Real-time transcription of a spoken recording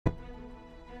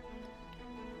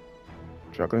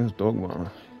Dragon's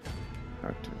Dogma.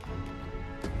 Active.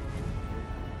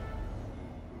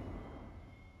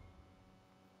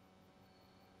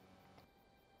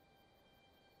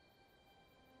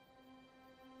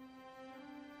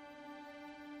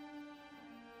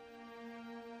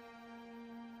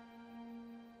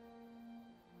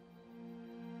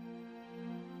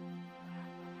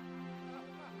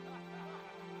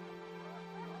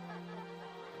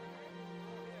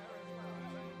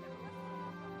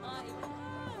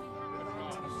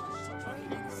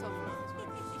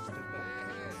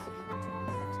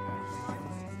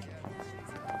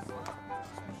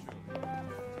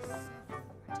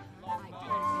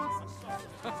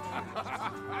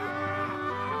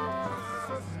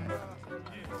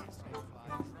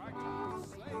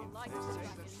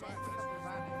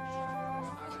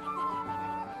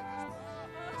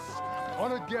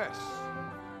 Honored guests,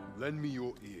 lend me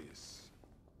your ears.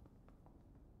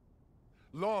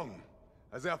 Long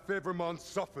has our Fevrimond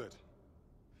suffered,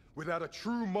 without a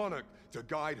true monarch to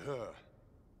guide her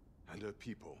and her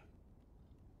people.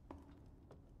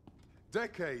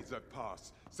 Decades have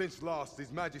passed since last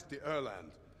His Majesty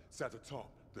Erland sat atop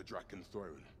the Draken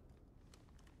throne.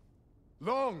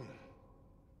 Long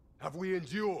have we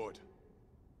endured,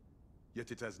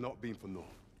 yet it has not been for naught.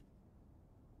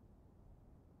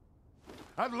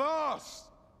 At last,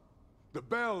 the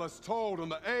bell has tolled on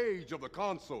the age of the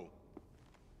Consul.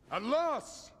 At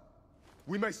last,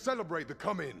 we may celebrate the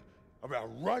coming of our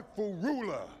rightful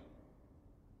ruler.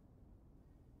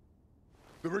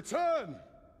 The return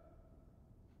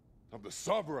of the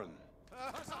Sovereign.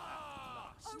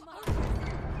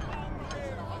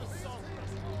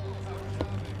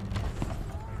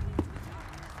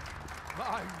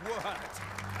 My word!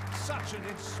 Such an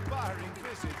inspiring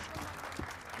visage.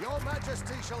 Your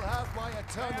Majesty shall have my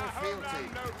eternal fealty.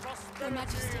 Your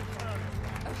Majesty,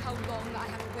 oh how long I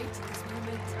have awaited this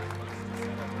moment.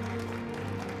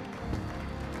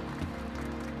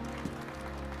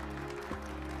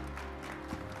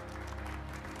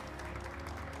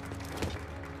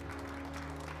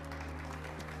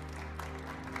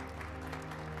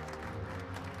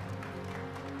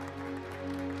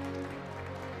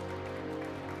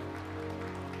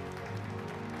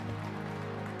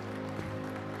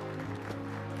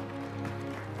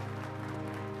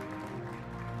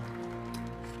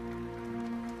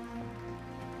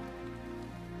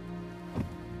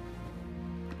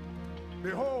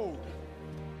 Behold,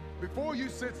 before you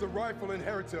sits the rightful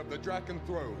inheritor of the Draken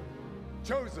throne,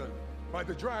 chosen by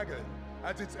the dragon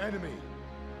as its enemy.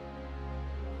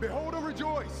 Behold and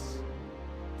rejoice!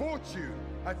 Fortune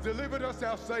has delivered us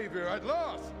our savior at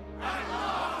last! At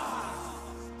last!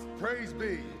 Praise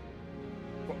be,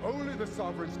 for only the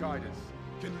Sovereign's guidance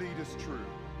can lead us true.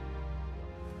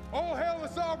 All hail the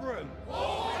Sovereign!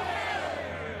 All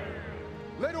hail!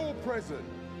 Let all present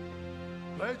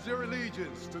pledge their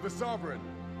allegiance to the Sovereign.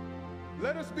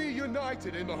 Let us be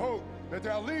united in the hope that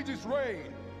our liege's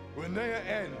reign will ne'er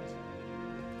end.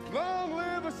 Long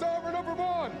live the Sovereign of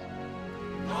Vermont!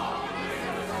 Long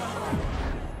live the Sovereign!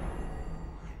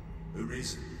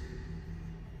 Arisen,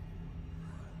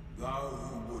 thou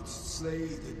who wouldst slay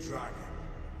the dragon,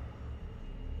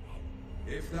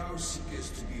 if thou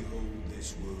seekest to behold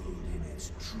this world in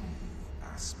its true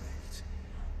aspect,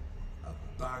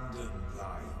 abandon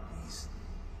thy reason.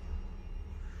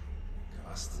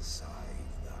 Cast aside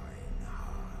thine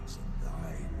heart and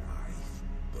thy life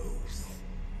both.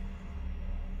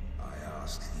 I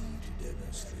ask thee to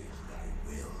demonstrate thy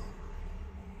will,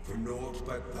 for naught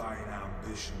but thine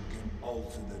ambition can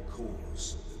alter the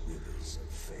course of the rivers of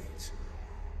fate.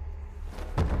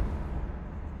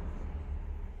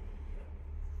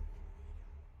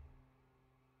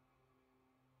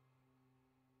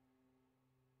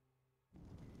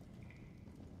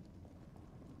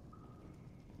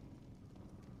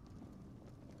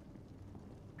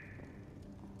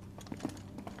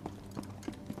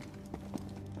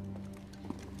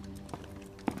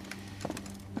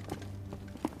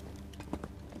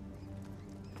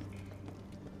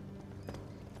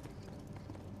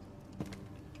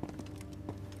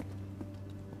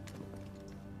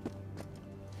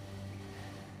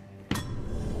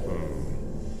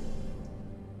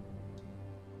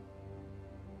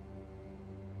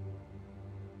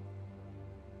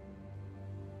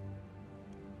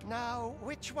 Now,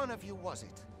 which one of you was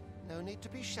it? No need to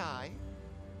be shy.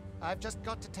 I've just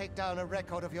got to take down a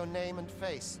record of your name and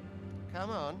face. Come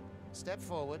on, step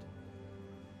forward.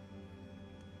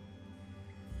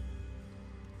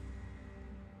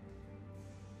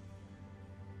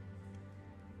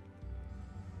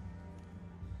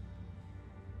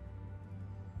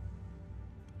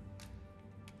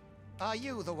 Are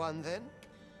you the one, then?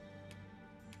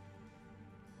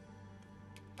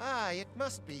 Ah, it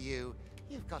must be you.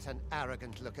 You've got an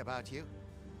arrogant look about you.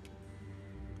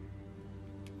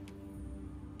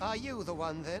 Are you the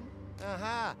one, then?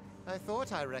 Aha! I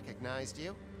thought I recognized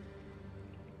you.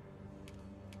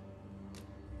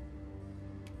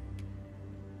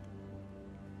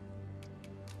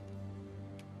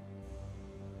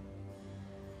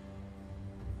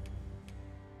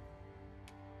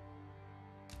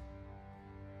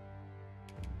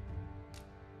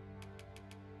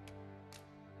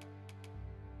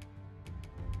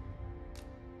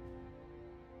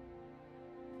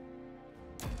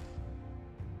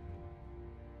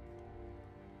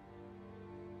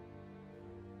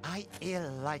 I ill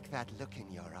like that look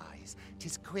in your eyes.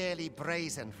 'Tis queerly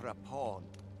brazen for a pawn.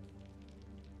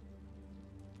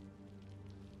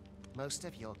 Most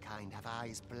of your kind have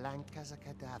eyes blank as a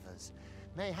cadaver's.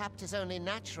 Mayhap 'tis only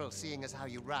natural, seeing as how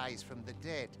you rise from the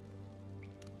dead.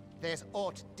 There's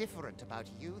aught different about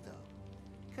you, though.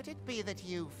 Could it be that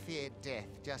you fear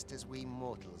death just as we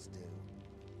mortals do?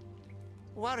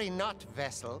 Worry not,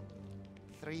 vessel.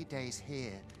 3 days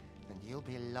here, and you'll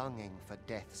be longing for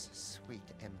death's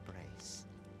sweet embrace.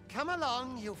 Come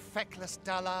along, you feckless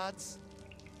dullards.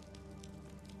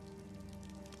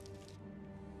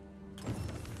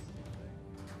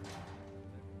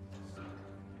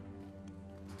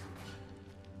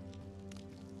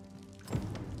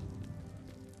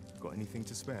 Got anything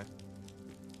to spare?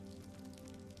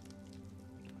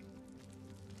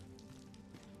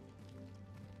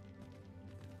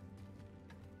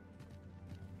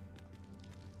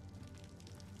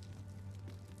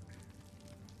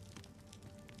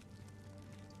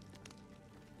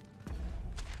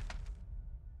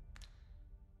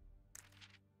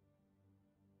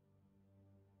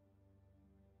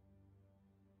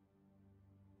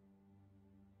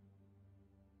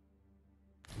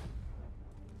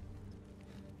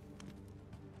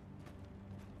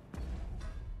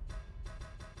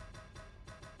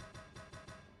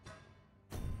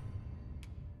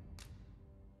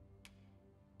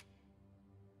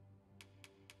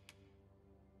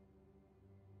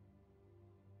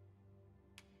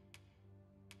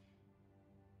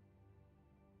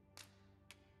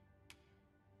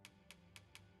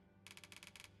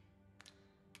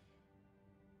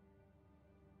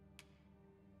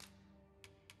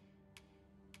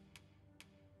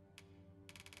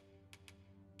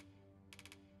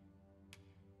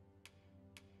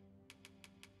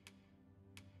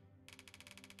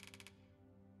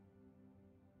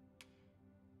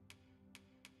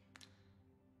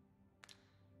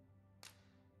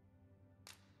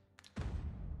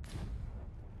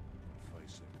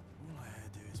 All I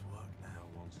had to do is work now.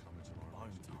 One's coming tomorrow.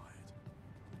 I'm tired.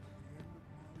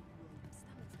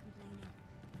 Stomach's complaining.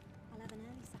 I'll have an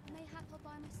early supper. Mayhap I'll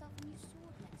buy myself a new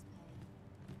sword next pay.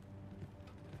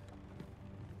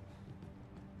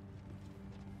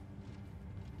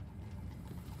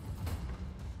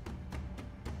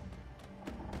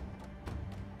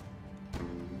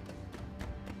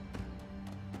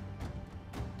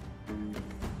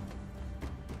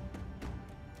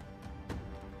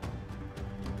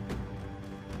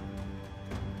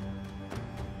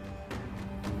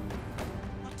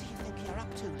 What do you think you're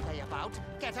up to, layabout?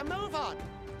 Get a move on!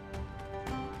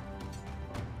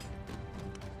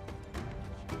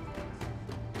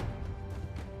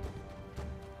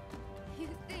 You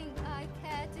think I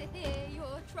care to hear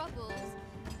your troubles?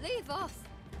 Leave off!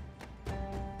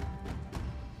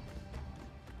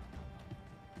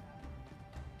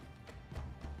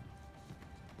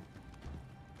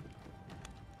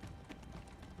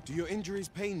 Do your injuries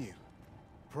pain you?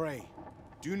 Pray,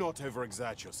 do not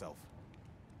overexert yourself.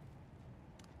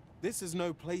 This is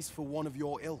no place for one of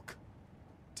your ilk.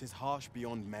 'Tis harsh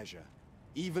beyond measure.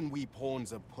 Even we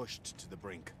pawns are pushed to the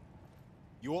brink.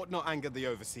 You ought not anger the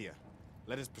Overseer.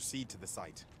 Let us proceed to the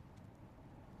site.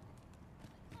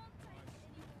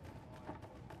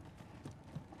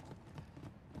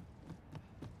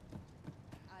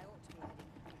 I ought to be heading.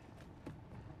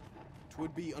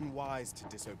 'Twould be unwise to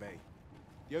disobey.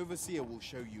 The Overseer will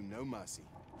show you no mercy.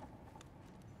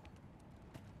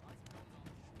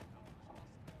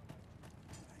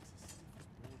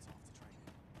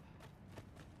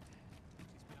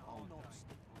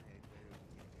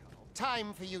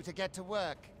 Time for you to get to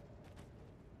work.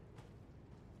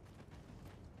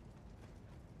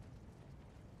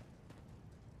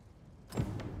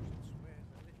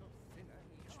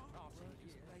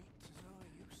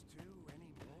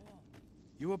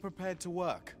 You are prepared to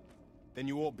work? Then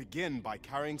you ought begin by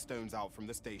carrying stones out from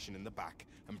the station in the back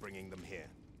and bringing them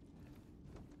here.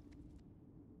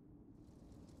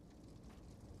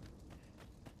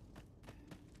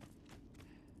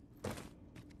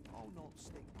 I'll not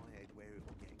stick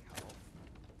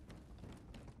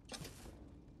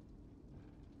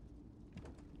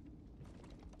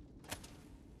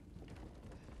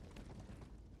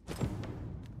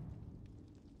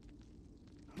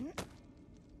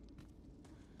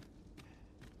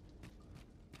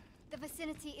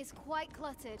vicinity is quite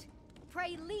cluttered.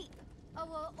 Pray leap!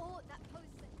 Oh, that poses...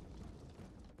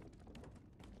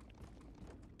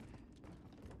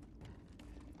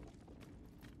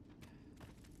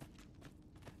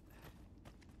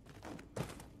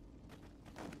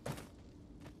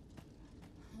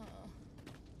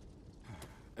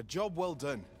 A job well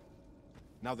done.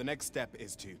 Now the next step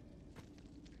is to...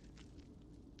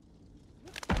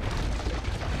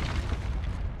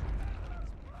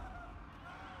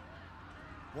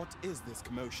 What is this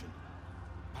commotion?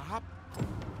 Perhaps...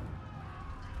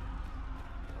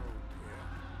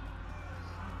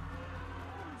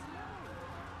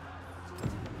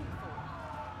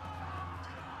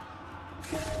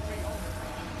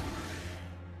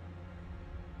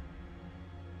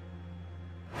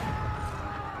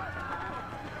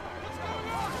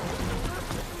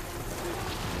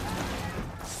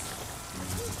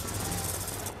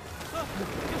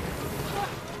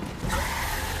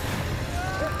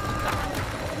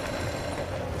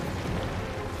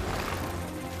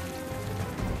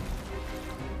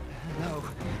 No,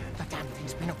 the damn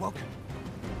thing's been awoken.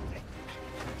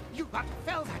 You got to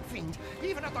fell that fiend,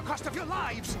 even at the cost of your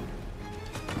lives!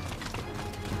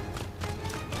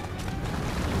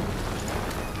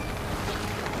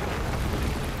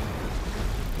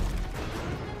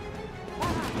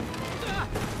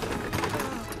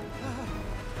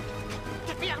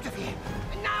 Get me out of here!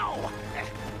 Now!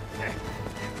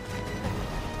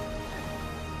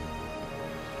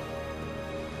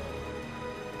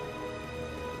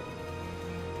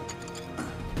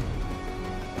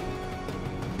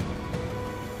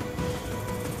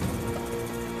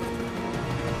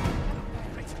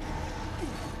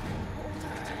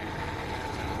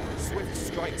 Swift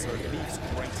strikes are a thief's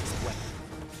greatest weapon.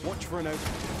 Watch for an opening,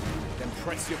 then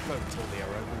press your foe till they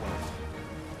are overwhelmed.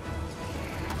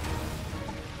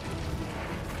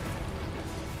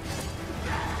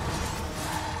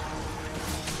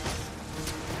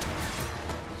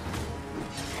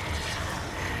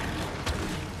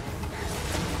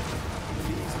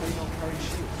 Thieves may not carry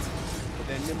shields, but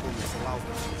their nimbleness allows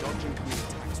them to dodge incoming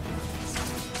attacks with ease.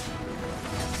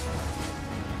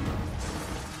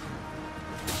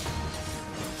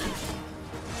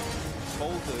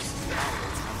 Boulders,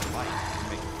 arrows, and light can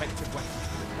make effective weapons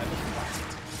with leather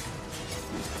combatant.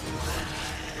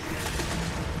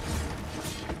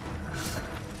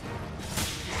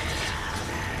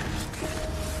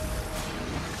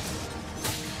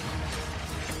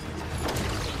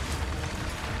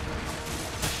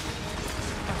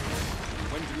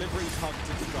 When delivering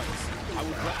targeted strikes, I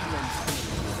would recommend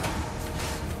spinning them around.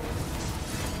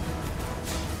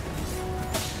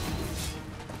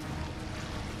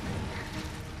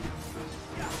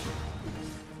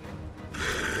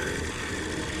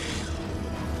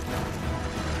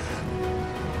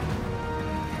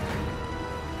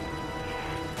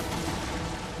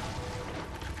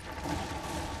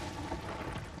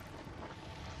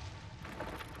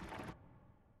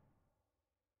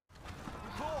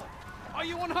 Are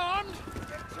you unharmed?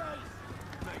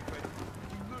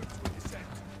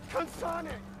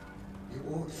 Consane! You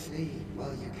ought flee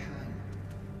while you can.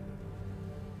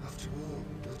 After all,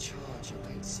 your charge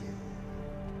awaits you.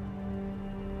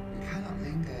 You cannot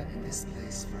linger in this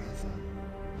place forever.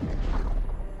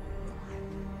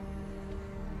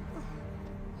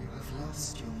 You have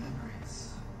lost your memories.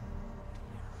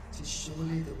 'Tis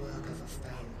surely the work of a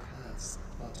fell curse,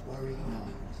 but worry not.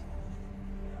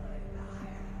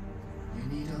 You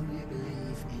need only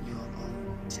believe in your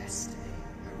own destiny,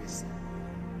 Arisen.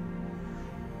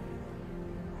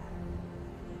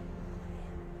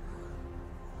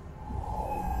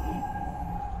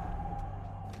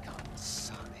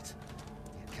 Son it.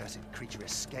 The accursed creature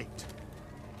escaped.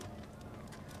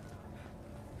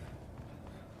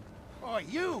 Oh,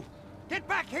 you! Get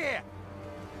back here!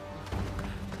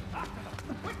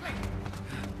 Quickly!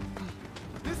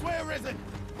 This way, Arisen!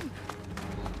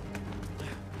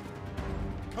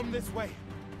 Come this way.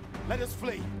 Let us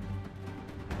flee.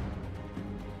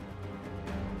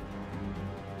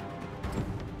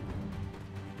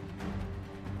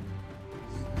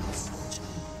 You must jump.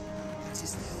 That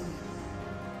is the only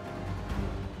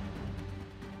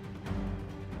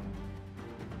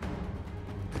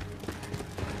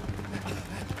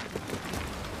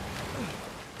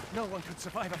No one could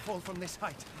survive a fall from this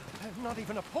height. Not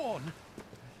even a pawn.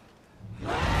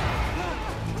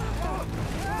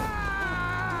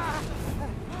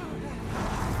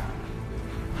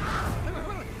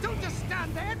 Don't just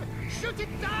stand there! Shoot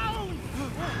it down!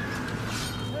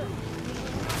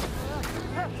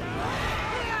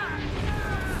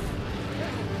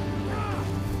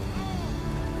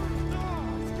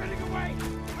 It's getting away!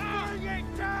 Bring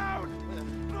it down!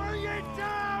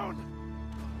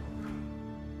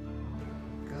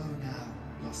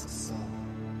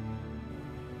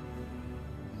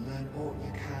 learn all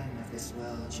you can of this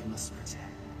world you must protect.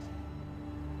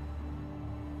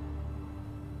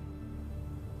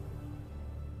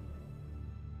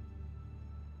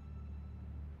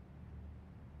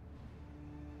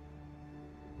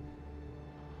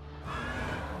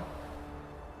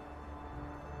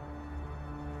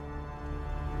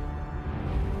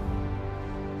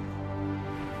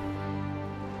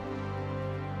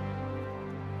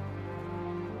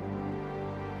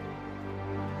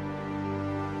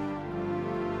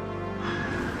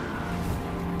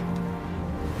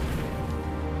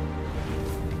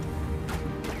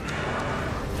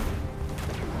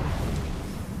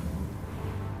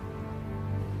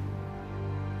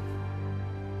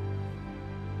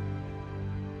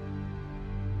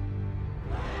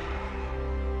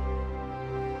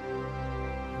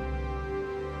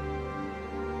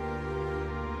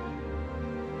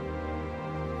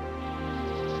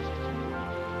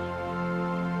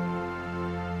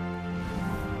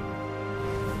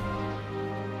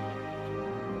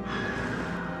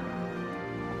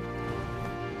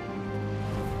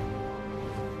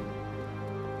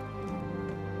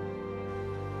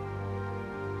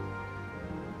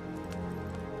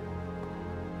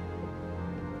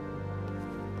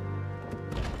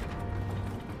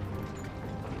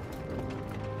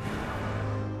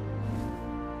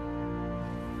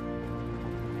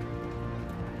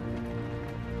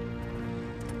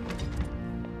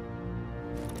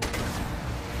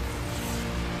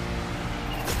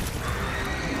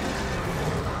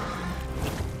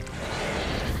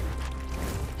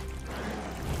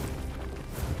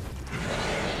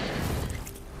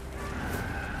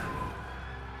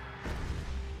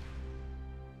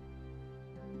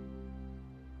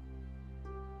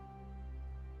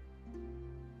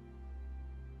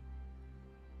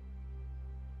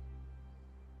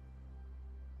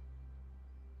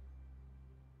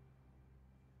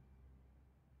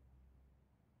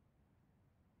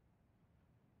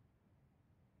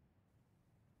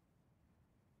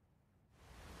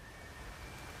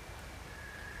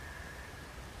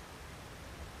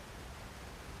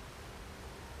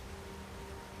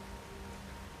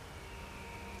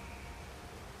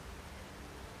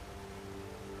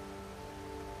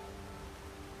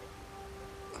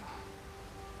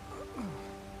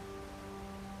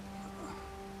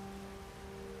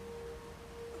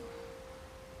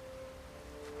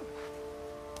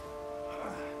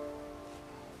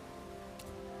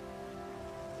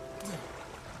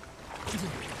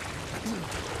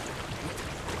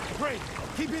 Pray,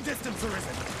 keep your distance,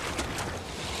 Arisen.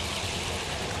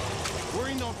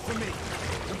 Worry not for me.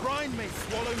 The brine may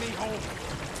swallow me whole,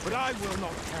 but I will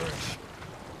not perish.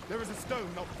 There is a stone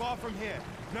not far from here,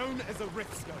 known as a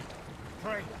Rift Stone.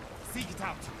 Pray, seek it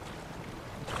out.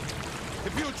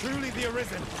 If you're truly the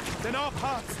Arisen, then our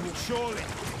paths will surely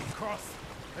cross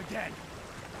again.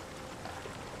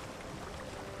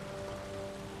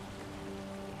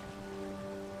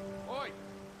 Oi!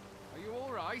 Are you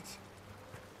all right?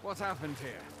 What happened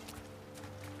here?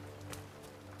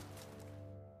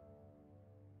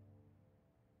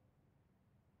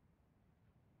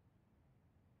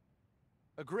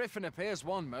 A griffin appears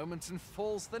one moment and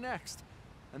falls the next.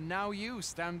 And now you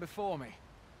stand before me.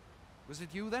 Was it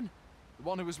you then? The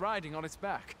one who was riding on its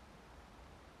back?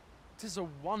 'Tis a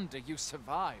wonder you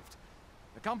survived.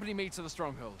 Accompany me to the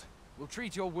stronghold. We'll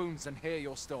treat your wounds and hear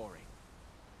your story.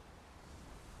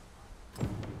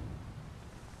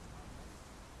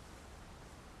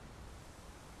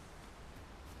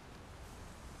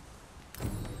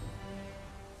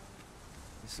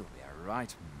 This'll be a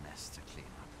right mess to clean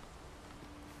up.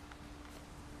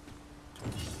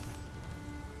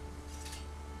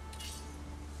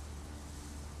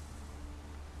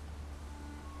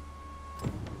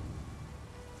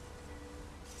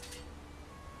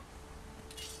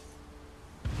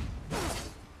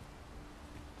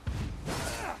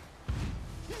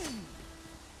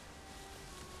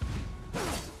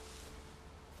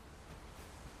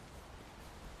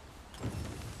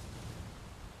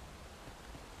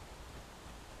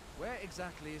 Where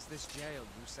exactly is this jail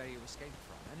you say you escaped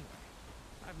from, anyway?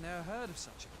 I've never heard of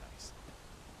such a place.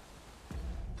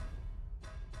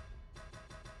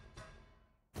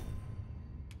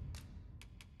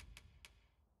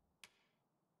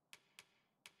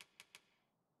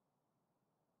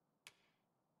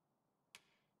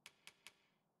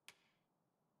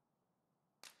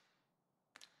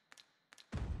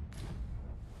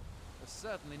 There's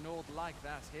certainly naught like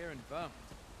that here in Vermont.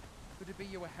 Could it be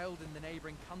you were held in the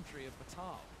neighboring country of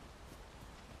Battahl?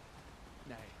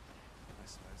 Nay, I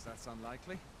suppose that's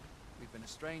unlikely. We've been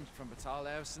estranged from Battahl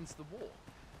ever since the war.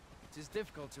 It is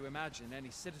difficult to imagine any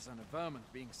citizen of Vermont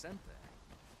being sent there.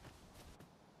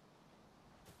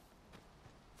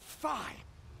 Fie!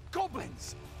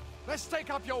 Goblins! Let's take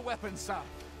up your weapons, sir.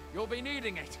 You'll be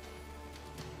needing it.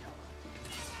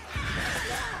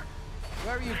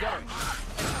 Where are you going?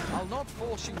 I'll not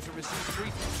force you to receive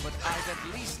treatment, but I'd at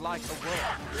least like a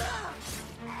word.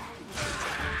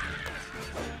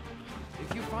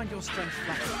 If you find your strength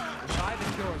flagging, try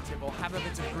the curative or have a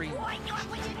bit of green.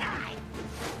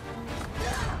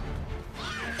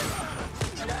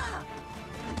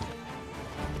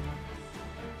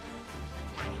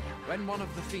 When one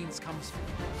of the fiends comes for you,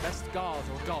 best guard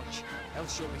or dodge,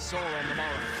 else you'll be sore on the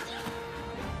morrow.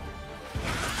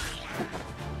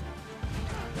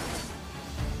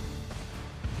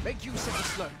 Make use of the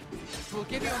slope. It will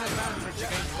give you an advantage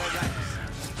against their ranks.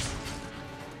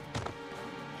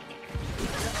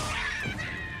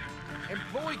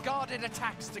 Employ guarded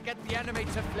attacks to get the enemy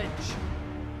to flinch.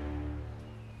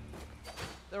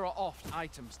 There are oft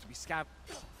items to be scavenged.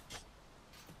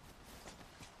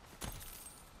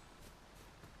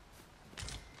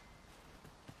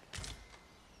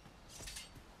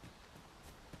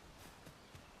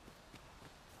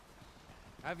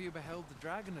 Have you beheld the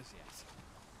dragon as yet?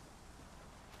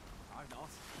 I've not,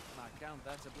 and I count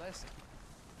that a blessing.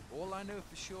 All I know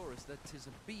for sure is that 'tis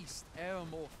a beast e'er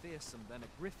more fearsome than a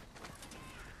griffin.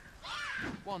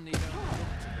 One need only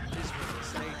look to the miserable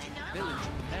stage of the village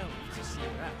of Nell to see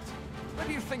that. Where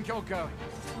do you think you're going?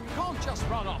 You can't just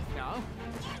run off now.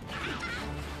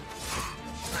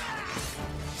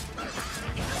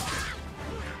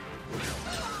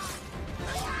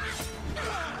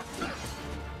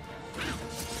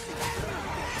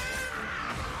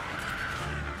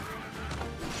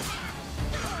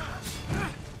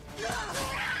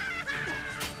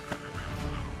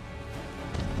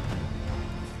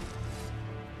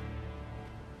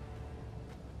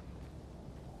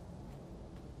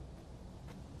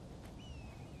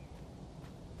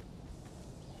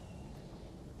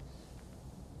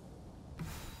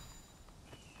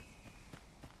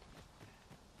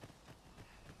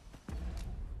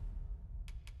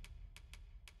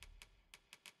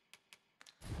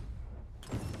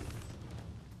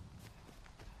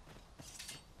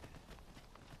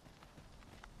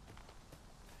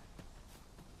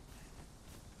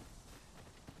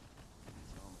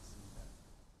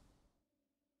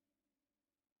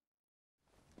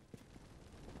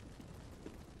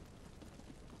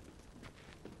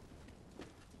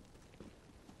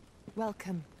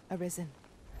 Welcome, Arisen.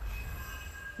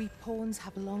 We pawns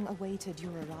have long awaited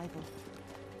your arrival.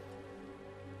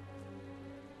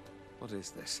 What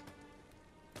is this?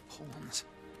 Pawns?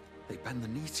 They bend the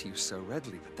knee to you so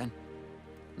readily, but then...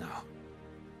 No.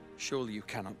 Surely you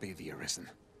cannot be the Arisen.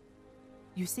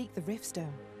 You seek the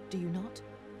Riftstone, do you not?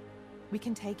 We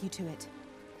can take you to it.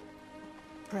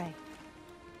 Pray,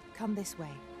 come this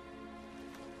way.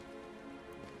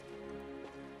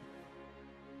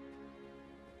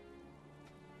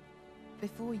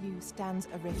 Before you stands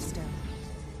a Riftstone.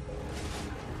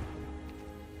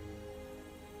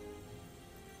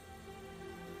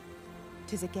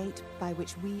 Tis a gate by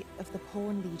which we of the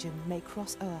Pawn Legion may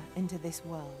cross o'er into this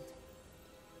world.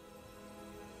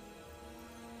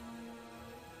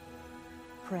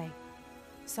 Pray,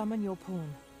 summon your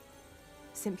pawn.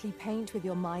 Simply paint with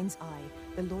your mind's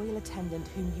eye the loyal attendant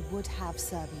whom you would have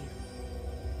serve you.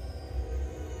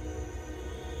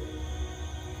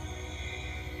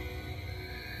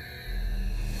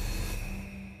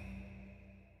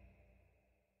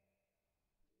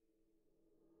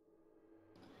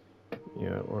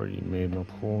 Yeah, already made my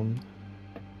pawn.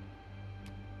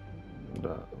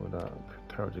 With that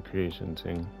character creation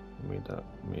thing, made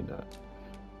that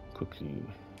quickly.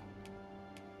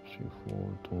 3,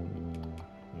 4, 2,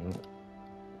 yeah.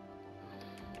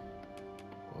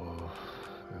 Oh,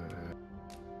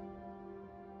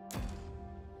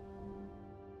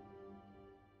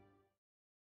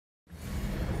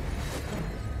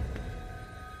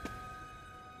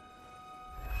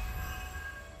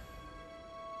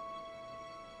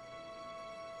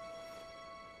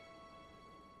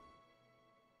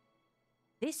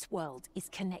 This world is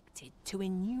connected to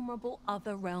innumerable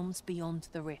other realms beyond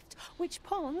the Rift, which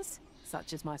pawns,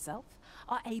 such as myself,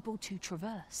 are able to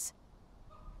traverse.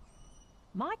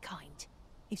 My kind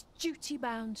is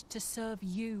duty-bound to serve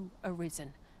you,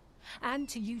 Arisen, and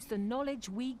to use the knowledge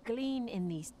we glean in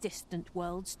these distant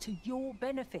worlds to your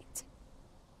benefit.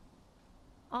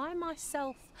 I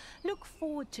myself look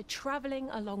forward to traveling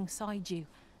alongside you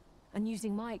and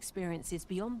using my experiences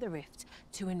beyond the Rift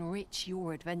to enrich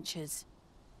your adventures.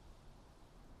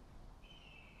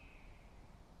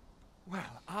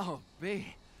 Well, I'll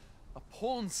be. A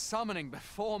pawn summoning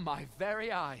before my very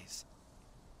eyes.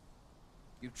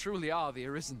 You truly are the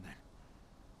Arisen, then.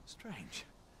 Strange.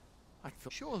 I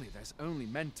thought surely there's only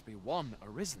meant to be one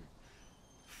Arisen.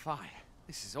 Fie,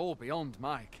 this is all beyond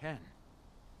my ken.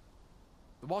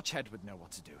 The Watchhead would know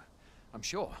what to do, I'm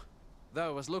sure.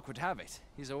 Though, as luck would have it,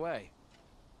 he's away.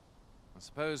 I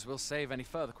suppose we'll save any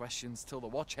further questions till the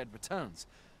Watchhead returns.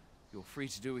 You're free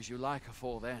to do as you like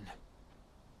afore then.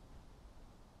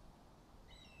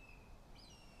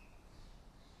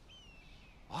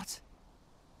 What?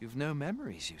 You've no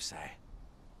memories, you say?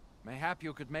 Mayhap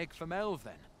you could make for Melve,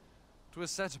 then. 'Twas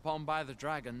set upon by the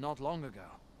dragon not long ago.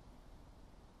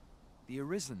 The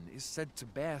Arisen is said to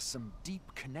bear some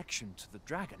deep connection to the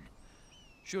dragon.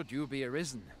 Should you be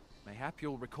Arisen, mayhap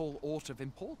you'll recall aught of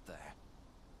import there.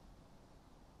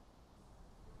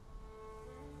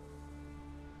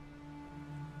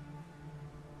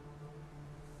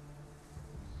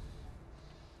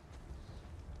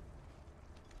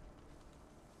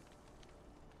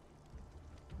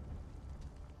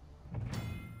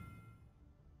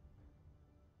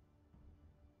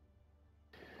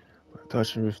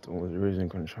 Touching Rift on the Arisen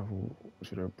can travel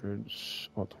to the bridge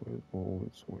outward or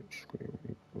which way?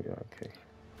 Yeah, okay.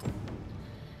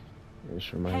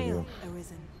 This reminds me Hail, of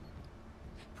Arisen.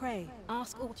 Pray,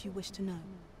 ask aught you wish to know.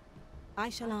 I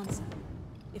shall answer,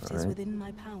 if 'tis within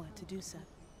my power to do so.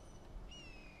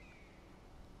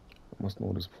 I must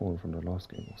know this pawn from the last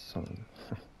game or something.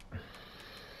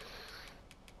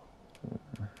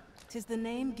 'Tis the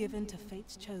name given to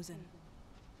fate's chosen.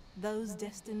 Those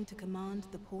destined to command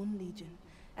the Pawn Legion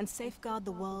and safeguard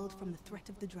the world from the threat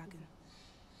of the dragon.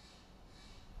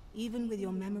 Even with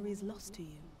your memories lost to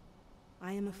you,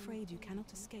 I am afraid you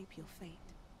cannot escape your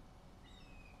fate.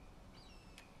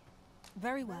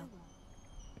 Very well.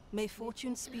 May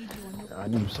fortune speed you on your... I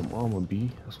need some armor, B.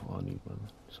 That's what I need, man.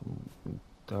 Some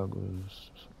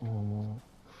daggers, some armor.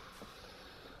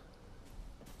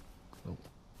 Nope.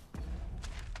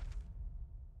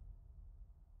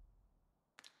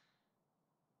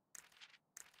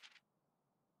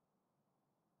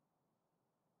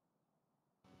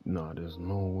 Nah, there's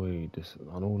no way this...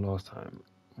 I know last time,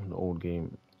 in the old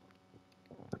game,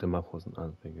 the map wasn't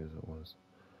as big as it was.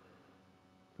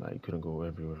 Like, you couldn't go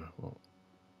everywhere, but...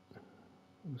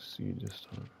 Let's see this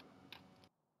time.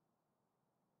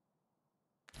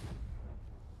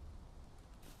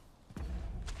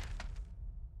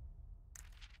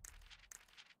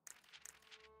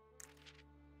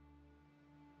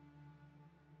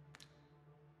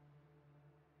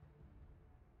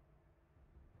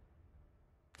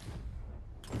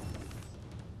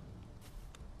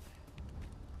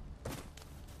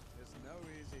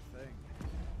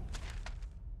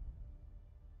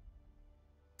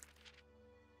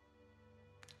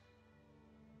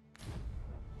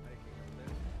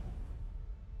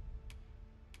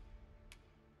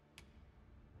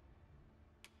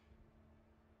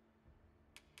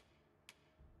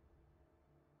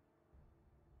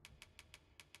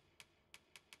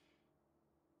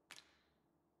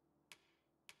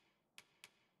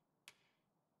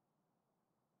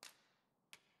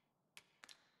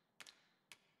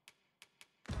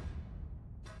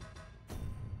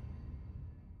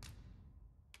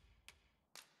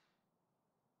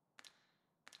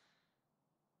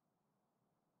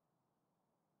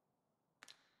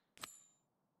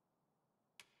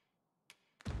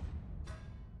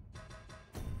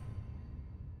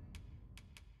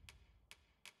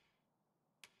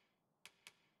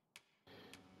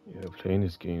 Yeah, playing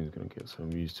this game is gonna get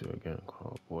some used to it again.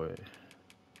 Oh boy,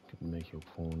 you can make your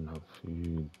pawn have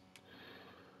food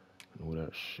and all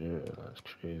that shit. That's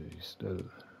crazy still.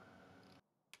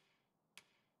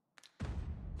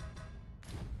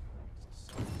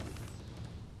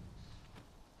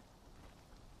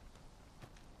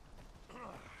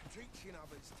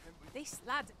 This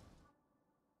lad...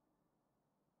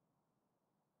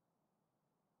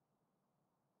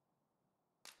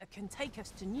 can take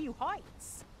us to new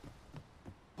heights.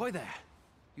 Boy there,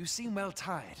 you seem well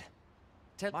tired.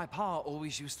 Tell my pa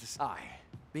always used to say,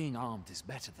 being armed is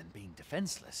better than being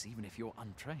defenseless, even if you're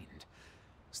untrained.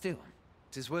 Still,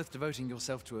 'tis worth devoting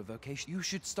yourself to a vocation. You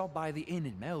should stop by the inn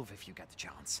in Melve if you get the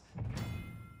chance.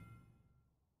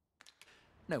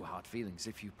 No hard feelings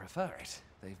if you prefer it.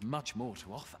 They've much more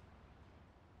to offer.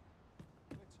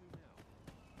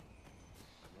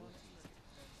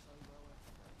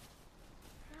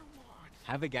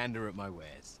 Have a gander at my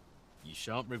wares. You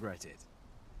shan't regret it.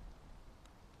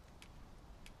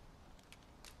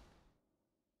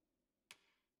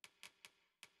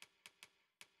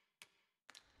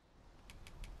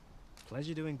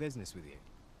 Pleasure doing business with you.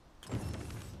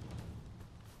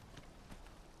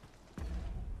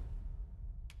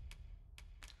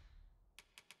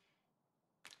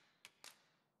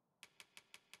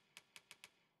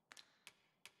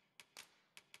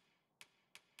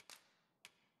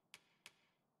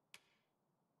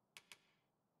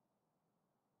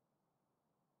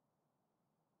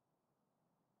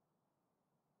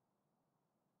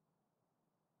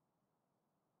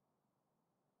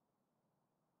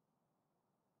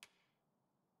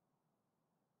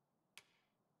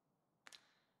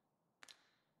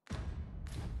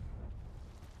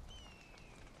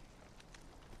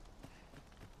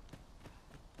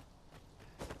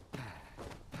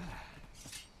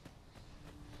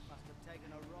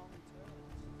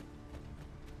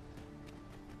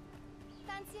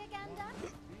 Fancy a gander?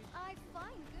 I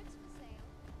find goods for sale.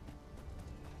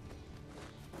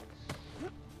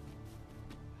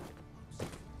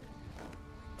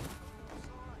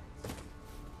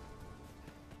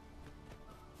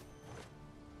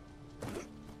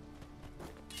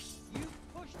 You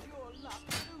pushed your luck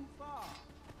too far.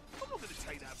 I'm not going to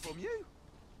take that from you.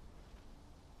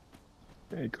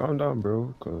 Hey, calm down,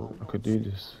 bro. Cause I could do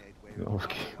this.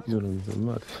 He's gonna be so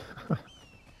mad.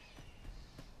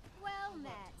 Well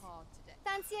met.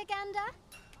 Fancy a gander?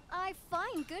 I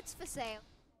find goods for sale.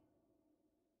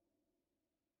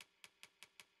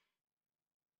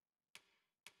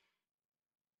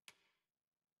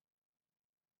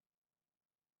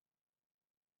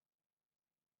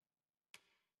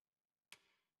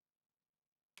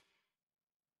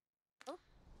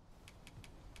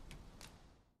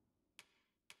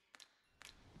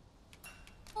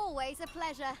 Always a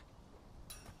pleasure.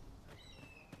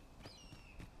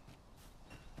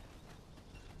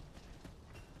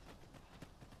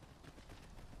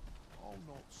 I'll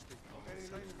not stick on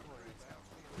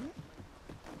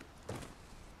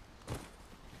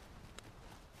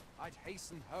I'd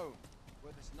hasten home,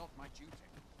 were this not my duty.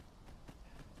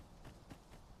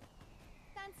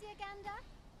 Fancy a gander?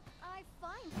 I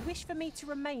find. You wish for me to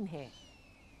remain here?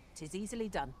 'Tis easily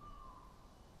done.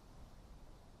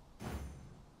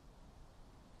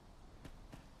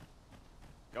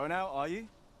 Going out, are you?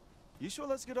 You sure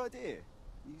that's a good idea?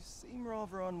 You seem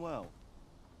rather unwell.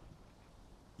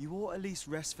 You ought at least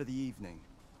rest for the evening.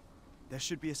 There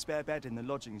should be a spare bed in the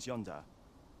lodgings yonder.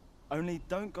 Only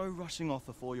don't go rushing off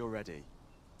before you're ready.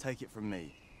 Take it from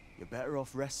me. You're better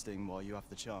off resting while you have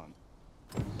the chance.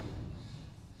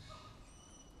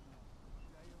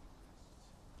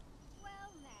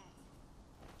 Well met.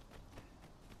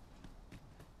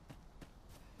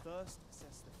 First,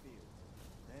 assess the field,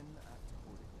 then act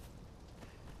accordingly.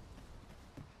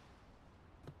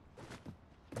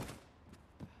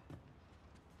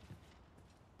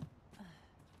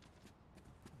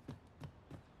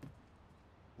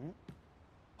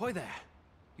 Hoy there.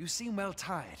 You seem well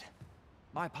tired.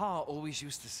 My pa always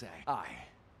used to say, aye,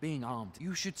 being armed,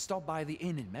 you should stop by the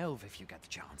inn in Melve if you get the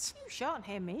chance. You shan't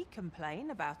hear me complain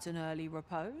about an early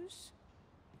repose.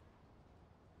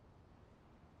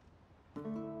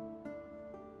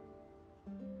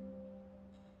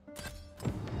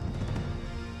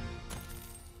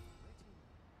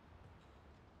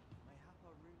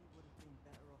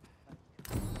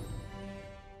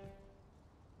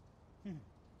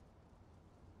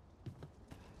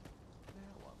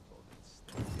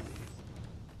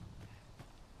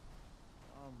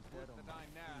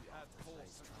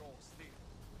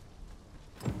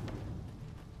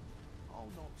 I'll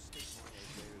not stick my head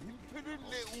there. Impudent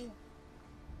little.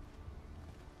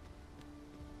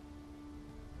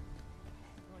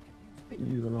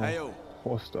 He's gonna Hail.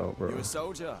 hostile, bro. You a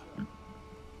soldier?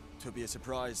 Twould be a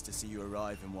surprise to see you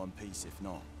arrive in one piece, if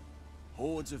not.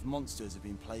 Hordes of monsters have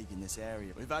been plaguing this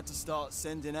area. We've had to start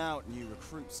sending out new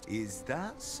recruits. Is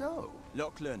that so?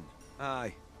 Lachlan.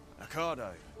 Aye.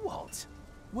 Ricardo. What?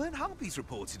 Weren't harpies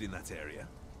reported in that area?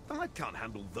 Ballard can't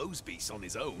handle those beasts on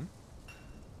his own.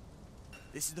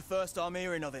 This is the first I'm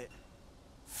hearing of it.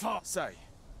 Fuck. Say,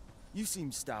 you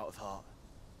seem stout of heart.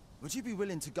 Would you be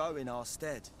willing to go in our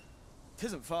stead?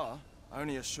 'Tisn't far,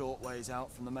 only a short ways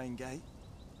out from the main gate.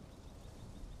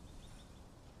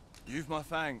 You've my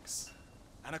thanks.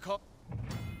 And a cop.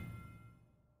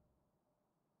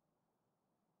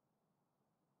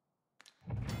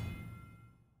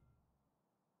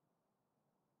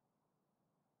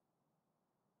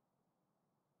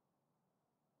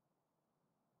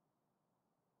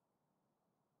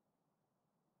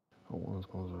 One's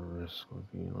causes a risk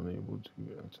of being unable to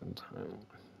act in time.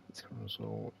 It can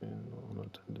result in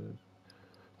unattended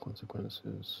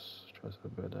consequences. Try to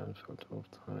bear that factor of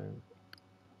time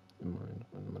in mind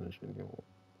when managing your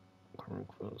current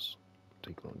quests.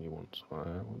 Take it on you once.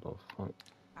 What the fuck?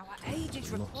 Our aid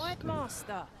is required,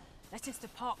 Master. Let us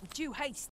depart with due haste.